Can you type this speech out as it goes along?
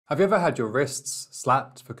Have you ever had your wrists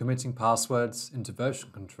slapped for committing passwords into version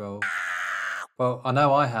control? Well, I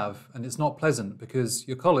know I have, and it's not pleasant because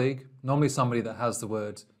your colleague, normally somebody that has the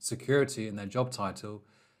word security in their job title,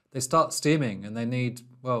 they start steaming and they need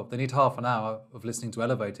half an hour of listening to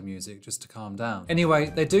elevator music just to calm down.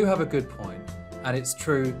 Anyway, they do have a good point, and it's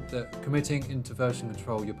true that committing into version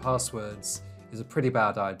control your passwords is a pretty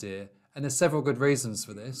bad idea, and there's several good reasons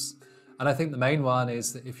for this. And I think the main one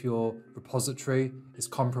is that if your repository is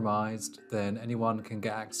compromised, then anyone can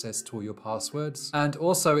get access to all your passwords. And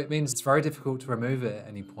also it means it's very difficult to remove it at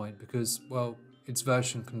any point because, well, it's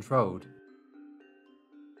version controlled.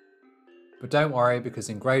 But don't worry, because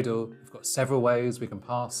in Gradle, we've got several ways we can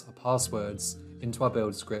pass our passwords into our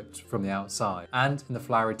build script from the outside. And in the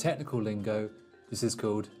flowery technical lingo, this is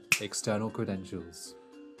called external credentials.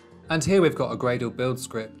 And here we've got a Gradle build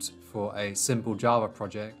script for a simple Java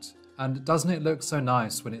project. And doesn't it look so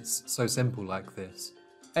nice when it's so simple like this?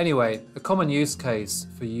 Anyway, a common use case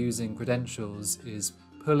for using credentials is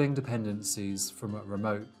pulling dependencies from a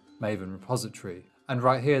remote Maven repository. And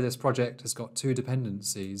right here, this project has got 2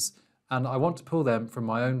 dependencies, and I want to pull them from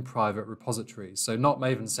my own private repository. So not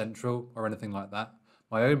Maven Central or anything like that,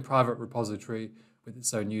 my own private repository with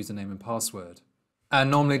its own username and password. And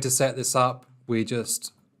normally to set this up, we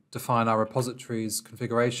just define our repository's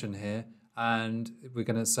configuration here, and we're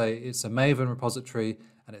going to say it's a Maven repository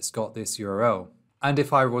and it's got this URL. And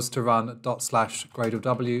if I was to run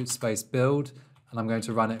 /gradlew space build, and I'm going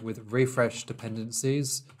to run it with refresh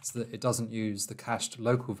dependencies so that it doesn't use the cached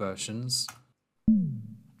local versions,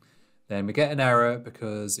 then we get an error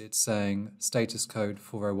because it's saying status code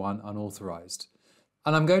 401 unauthorized.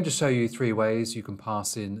 And I'm going to show you 3 ways you can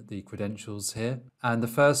pass in the credentials here. And the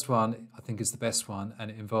first one, I think, is the best one, and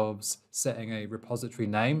it involves setting a repository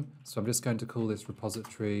name. So I'm just going to call this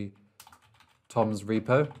repository Tom's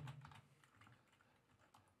repo.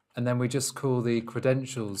 And then we just call the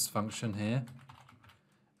credentials function here,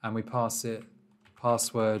 and we pass it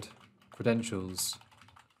password credentials.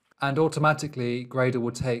 And automatically, Gradle will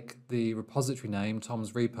take the repository name,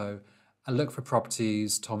 Tom's repo, and look for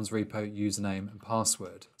properties, Tom's repo, username, and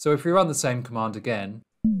password. So if we run the same command again,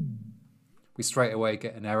 we straight away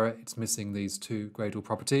get an error. It's missing these 2 Gradle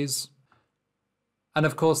properties. And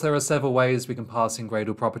of course, there are several ways we can pass in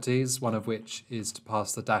Gradle properties, one of which is to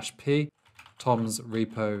pass the -p, Tom's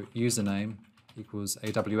repo username equals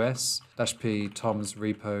AWS, -p Tom's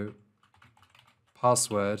repo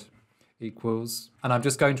password equals, and I'm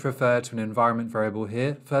just going to refer to an environment variable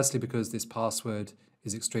here, firstly because this password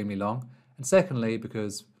is extremely long, and secondly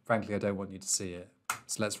because frankly I don't want you to see it.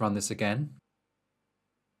 So let's run this again.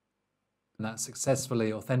 And that's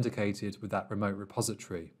successfully authenticated with that remote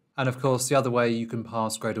repository. And of course the other way you can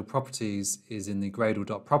pass Gradle properties is in the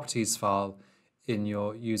gradle.properties file in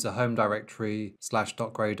your user home directory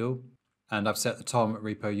 /.gradle, and I've set the Tom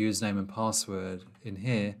repo username and password in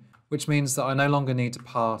here, which means that I no longer need to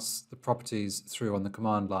pass the properties through on the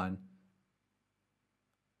command line,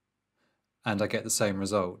 and I get the same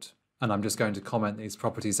result. And I'm just going to comment these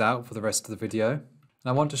properties out for the rest of the video. And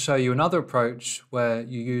I want to show you another approach where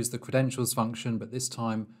you use the credentials function, but this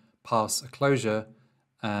time pass a closure,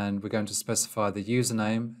 and we're going to specify the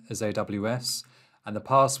username as AWS, and the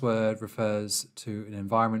password refers to an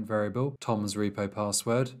environment variable, Tom's repo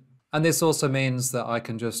password. And this also means that I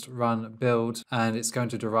can just run build, and it's going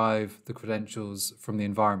to derive the credentials from the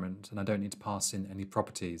environment, and I don't need to pass in any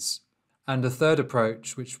properties. And a third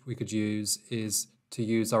approach which we could use is to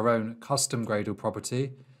use our own custom Gradle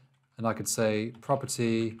property. And I could say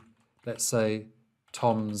property, let's say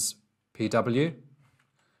Tom's PW.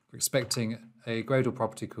 We're expecting a Gradle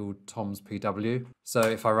property called Tom's PW. So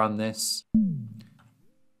if I run this,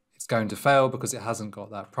 it's going to fail because it hasn't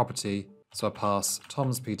got that property. So I pass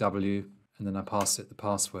Tom's PW and then I pass it the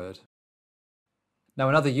password. Now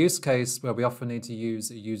another use case where we often need to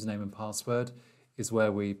use a username and password is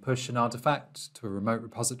where we push an artifact to a remote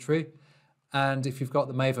repository. And if you've got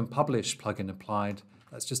the Maven Publish plugin applied,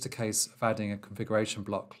 that's just a case of adding a configuration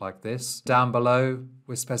block like this. Down below,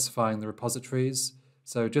 we're specifying the repositories.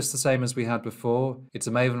 So just the same as we had before, it's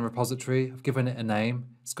a Maven repository. I've given it a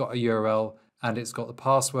name, it's got a URL, and it's got the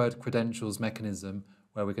password credentials mechanism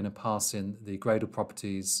where we're going to pass in the Gradle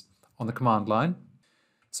properties on the command line.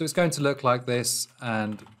 So it's going to look like this,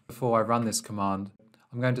 and before I run this command,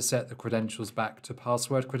 I'm going to set the credentials back to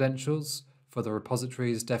password credentials for the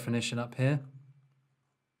repositories definition up here.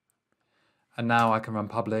 And now I can run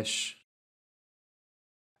publish,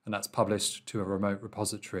 and that's published to a remote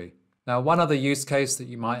repository. Now, one other use case that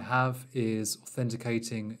you might have is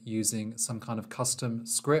authenticating using some kind of custom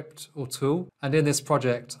script or tool. And in this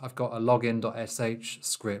project, I've got a login.sh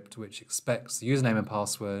script which expects the username and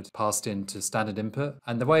password passed into standard input.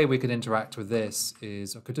 And the way we could interact with this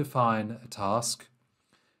is I could define a task.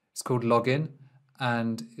 It's called login,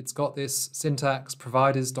 and it's got this syntax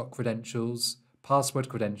providers.credentials, password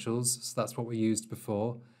credentials. So that's what we used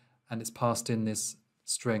before. And it's passed in this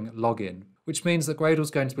string login, which means that Gradle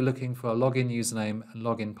is going to be looking for a login username and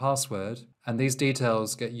login password, and these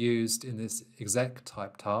details get used in this exec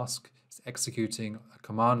type task. It's executing a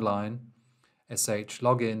command line sh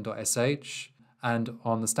login.sh, and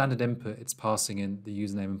on the standard input it's passing in the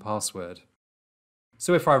username and password.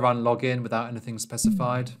 So if I run login without anything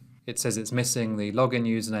specified, it says it's missing the login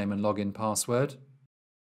username and login password.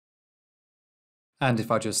 And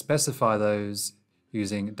if I just specify those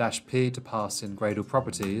using -p to pass in Gradle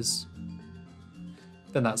properties,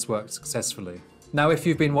 then that's worked successfully. Now, if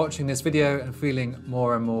you've been watching this video and feeling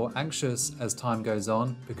more and more anxious as time goes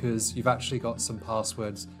on because you've actually got some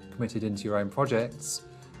passwords committed into your own projects,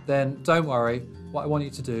 then don't worry. What I want you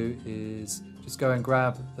to do is just go and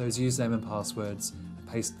grab those username and passwords and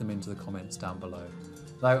paste them into the comments down below.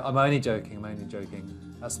 No, I'm only joking.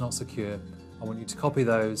 That's not secure. I want you to copy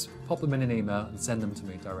those, pop them in an email and send them to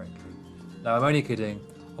me directly. No, I'm only kidding.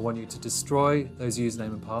 I want you to destroy those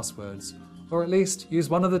username and passwords, or at least use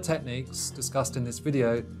one of the techniques discussed in this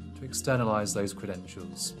video to externalize those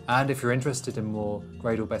credentials. And if you're interested in more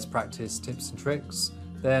Gradle best practice tips and tricks,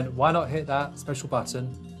 then why not hit that special button?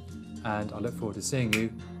 And I look forward to seeing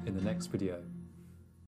you in the next video.